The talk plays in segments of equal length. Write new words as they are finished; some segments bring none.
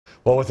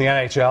Well, with the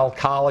NHL,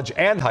 college,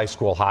 and high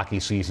school hockey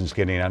seasons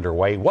getting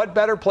underway, what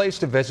better place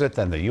to visit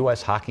than the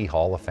U.S. Hockey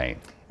Hall of Fame?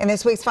 In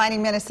this week's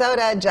Finding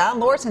Minnesota, John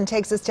Lorson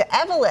takes us to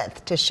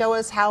Eveleth to show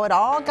us how it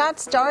all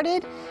got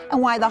started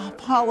and why the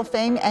Hall of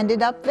Fame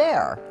ended up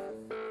there.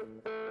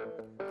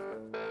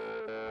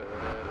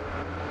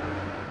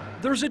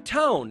 There's a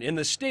town in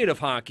the state of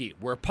hockey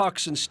where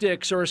pucks and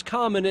sticks are as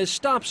common as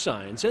stop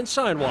signs and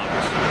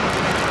sidewalks.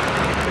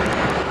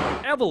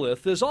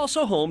 Eveleth is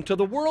also home to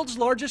the world's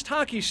largest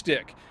hockey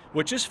stick,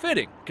 which is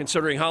fitting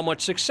considering how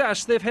much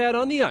success they've had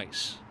on the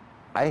ice.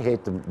 I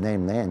hate to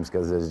name names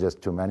because there's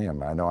just too many of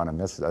them. I don't want to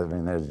miss, I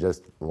mean, there's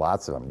just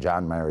lots of them.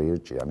 John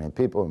Mariucci. I mean,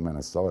 people in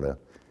Minnesota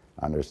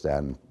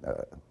understand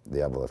the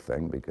Eveleth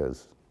thing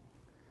because,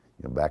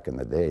 you know, back in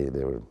the day,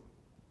 they were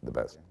the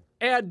best.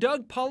 Add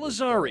Doug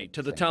Polizari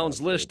to the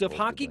town's list of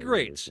hockey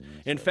greats.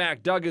 In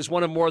fact, Doug is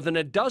one of more than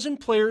a dozen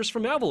players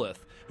from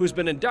Eveleth who's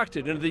been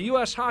inducted into the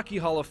U.S. Hockey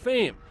Hall of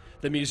Fame.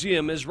 The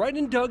museum is right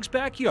in Doug's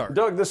backyard.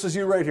 Doug, this is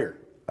you right here.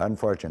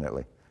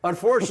 Unfortunately.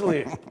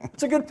 Unfortunately,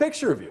 it's a good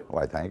picture of you.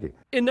 Why, thank you.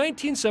 In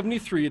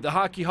 1973, the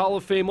Hockey Hall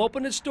of Fame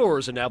opened its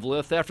doors in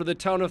Eveleth after the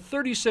town of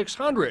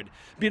 3,600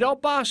 beat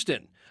out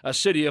Boston, a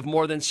city of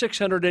more than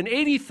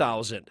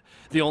 680,000.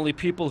 The only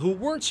people who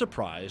weren't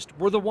surprised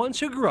were the ones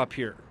who grew up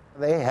here.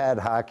 They had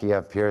hockey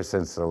up here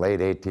since the late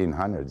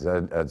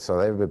 1800s, so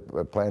they've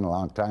been playing a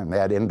long time. They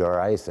had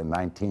indoor ice in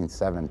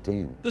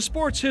 1917. The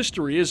sport's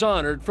history is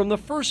honored from the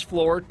first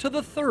floor to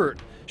the third,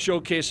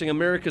 showcasing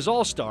America's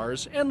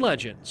all-stars and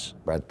legends.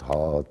 Brett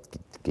Hall,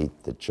 Keith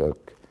Tkachuk,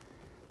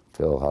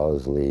 Phil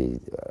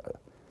Housley,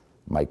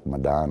 Mike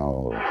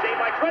Modano.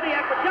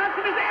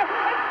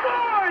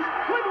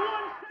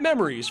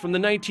 Memories from the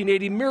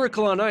 1980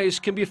 Miracle on Ice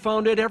can be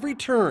found at every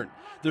turn.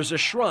 There's a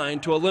shrine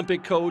to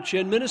Olympic coach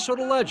and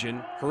Minnesota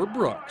legend Herb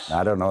Brooks.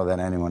 I don't know that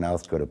anyone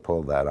else could have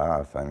pulled that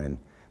off. I mean,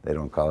 they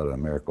don't call it a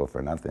miracle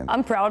for nothing.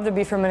 I'm proud to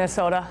be from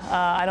Minnesota.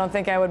 I don't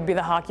think I would be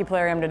the hockey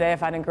player I am today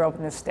if I didn't grow up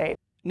in this state.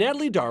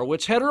 Natalie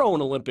Darwitz had her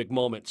own Olympic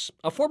moments.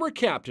 A former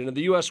captain of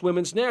the U.S.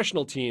 women's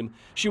national team,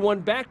 she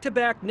won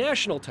back-to-back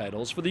national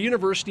titles for the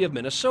University of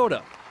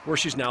Minnesota, where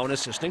she's now an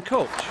assistant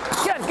coach.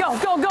 Good, go,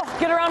 go, go.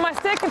 Get around my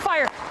stick and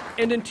fire.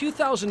 And in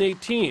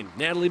 2018,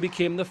 Natalie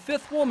became the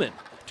 5th woman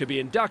to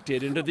be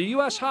inducted into the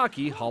U.S.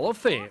 Hockey Hall of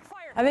Fame.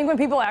 I think when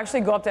people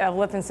actually go up to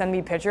Eveleth and send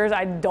me pictures,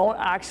 I don't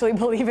actually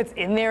believe it's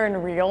in there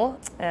and real,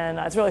 and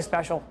it's really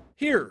special.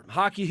 Here,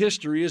 hockey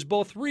history is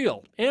both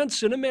real and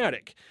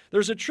cinematic.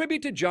 There's a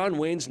tribute to John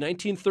Wayne's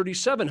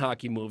 1937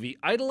 hockey movie,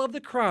 Idol of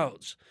the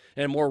Crowds.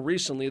 And more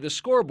recently, the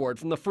scoreboard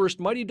from the first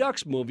Mighty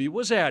Ducks movie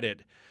was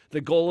added.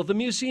 The goal of the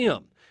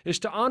museum is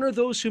to honor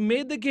those who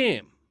made the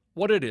game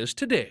what it is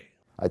today.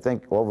 I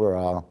think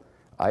overall,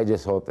 I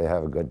just hope they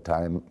have a good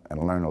time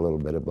and learn a little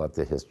bit about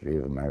the history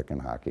of American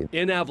hockey.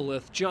 In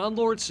Eveleth, John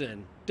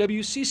Lordson,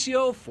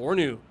 WCCO 4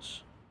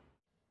 News.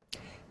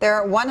 There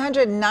are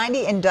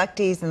 190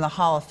 inductees in the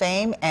Hall of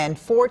Fame and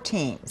 4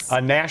 teams. A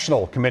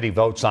national committee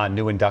votes on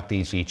new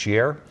inductees each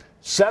year.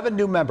 7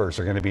 new members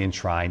are going to be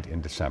enshrined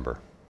in December.